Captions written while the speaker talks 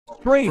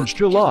Strange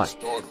July.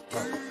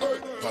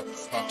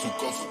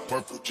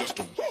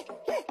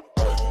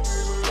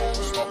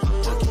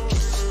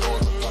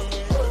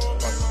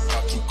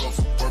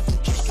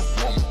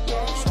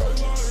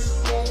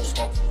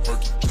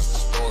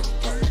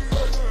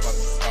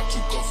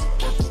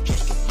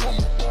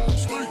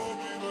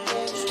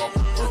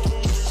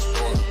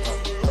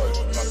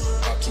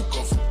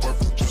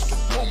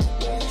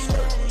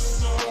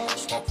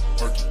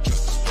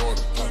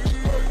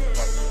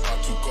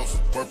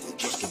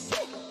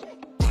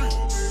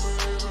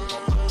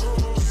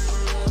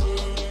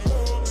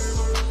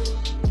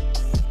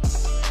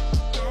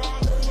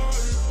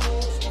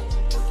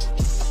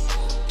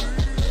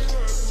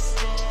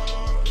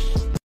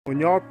 When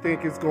y'all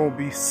think it's gonna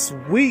be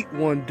sweet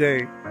one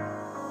day,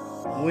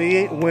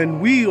 when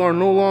we are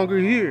no longer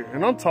here,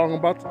 and I'm talking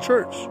about the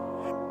church,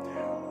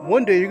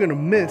 one day you're gonna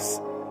miss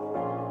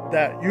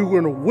that. You're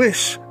gonna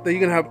wish that you're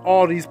gonna have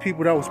all these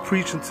people that was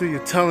preaching to you,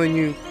 telling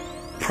you,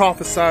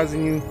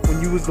 prophesizing you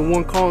when you was the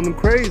one calling them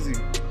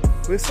crazy.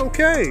 But it's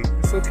okay.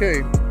 It's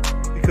okay,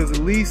 because at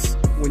least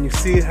when you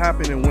see it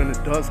happen and when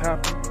it does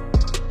happen,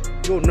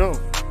 you'll know,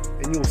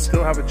 and you'll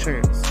still have a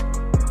chance.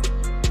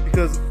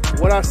 Because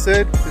what I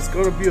said is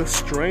going to be a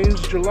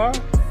strange July.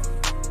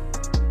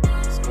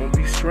 It's going to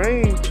be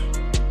strange.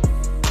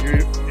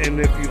 And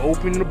if you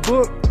open the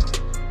book,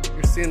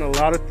 you're seeing a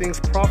lot of things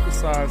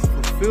prophesied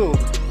fulfilled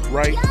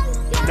right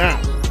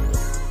now.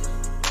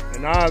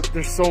 And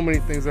there's so many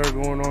things that are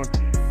going on,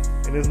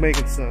 and it's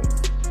making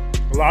sense.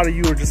 A lot of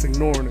you are just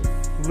ignoring it,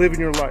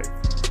 living your life,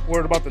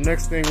 worried about the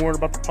next thing, worried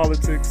about the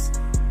politics.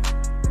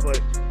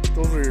 But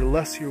those are your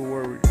less your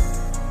worries.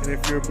 And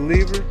if you're a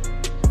believer,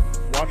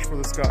 watch for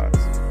the skies.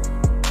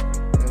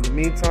 In the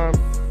meantime,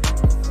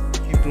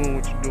 keep doing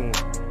what you're doing.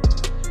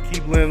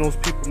 Keep letting those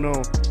people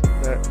know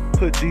that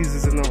put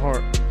Jesus in their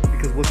heart.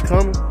 Because what's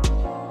coming,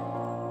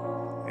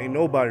 ain't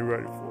nobody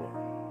ready for.